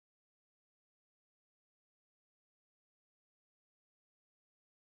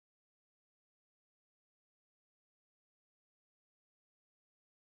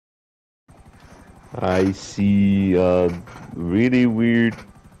I see really weird.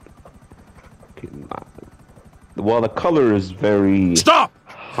 Well, the color is very Stop!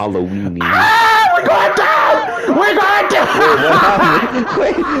 Halloweeny. Ah! We're going down! We're going down!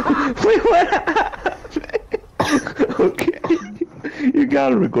 Wait, what happened? Wait, what happened? Okay. You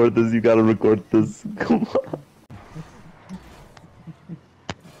gotta record this, you gotta record this. Come on.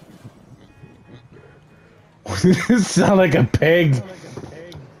 Does this sound like a pig?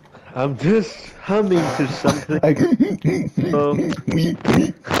 I'm just humming to something.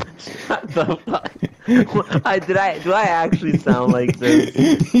 Shut the fuck. Do I actually sound like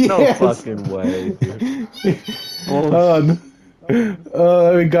this? No Yes. fucking way, dude. Hold on.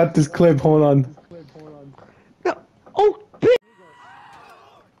 We got this clip, hold on. No. Oh, bitch.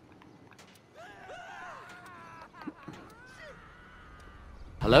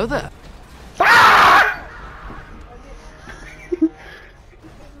 Hello there.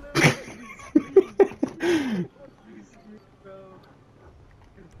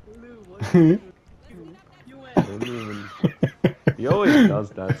 He always does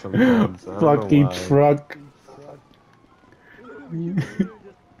that sometimes. I don't know Fucking why. truck.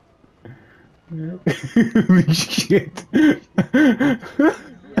 Holy shit. What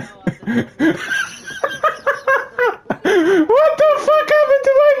the fuck happened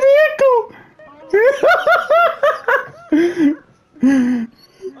to my vehicle?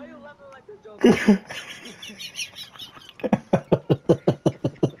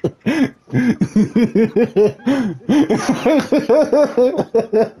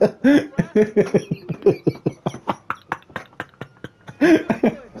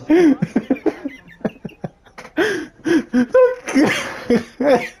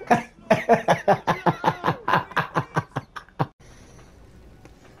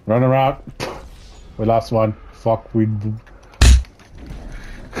 Run around. We lost one. Fuck, we...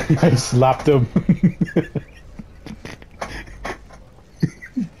 I slapped him.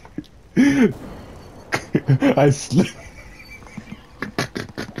 I slapped...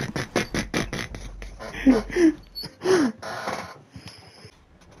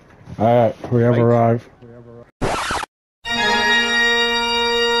 Alright, we have arrived.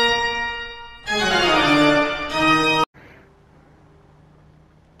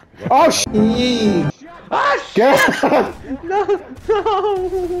 Oh shit! Ah, Get no, no.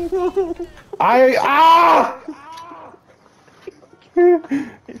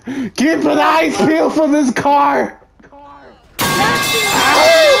 Keep an eye peeled for this car!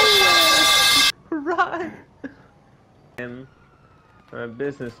 Run. A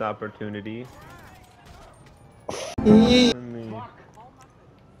business opportunity.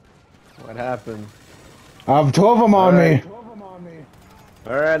 What happened? I have 2 of them on me.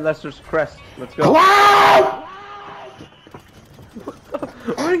 Alright, Lester's Crest. Let's go. Climb!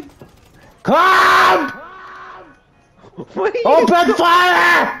 Wait. Climb! Wait. Open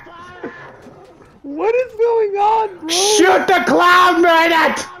fire! What is going on, bro? Shoot the clown,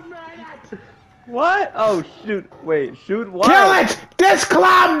 Bernard! What? Oh, shoot. Wait, shoot what? Kill it! This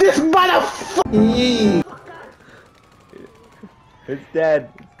clown, this motherfucker! It's dead.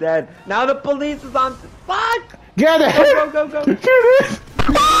 It's dead. Now the police is on. Fuck! Get it! Go, go, go, go. Get it!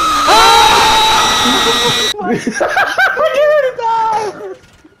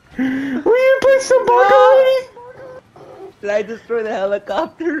 Will you put some bark already? Did I destroy the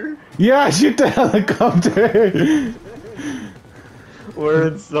helicopter? Yeah, shoot the helicopter! We're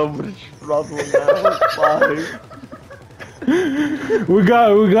in so much trouble now. Fuck. We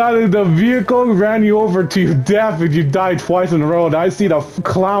got in the vehicle, ran you over to your death, and you died twice in a row, and I see the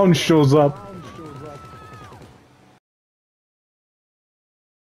clown shows up.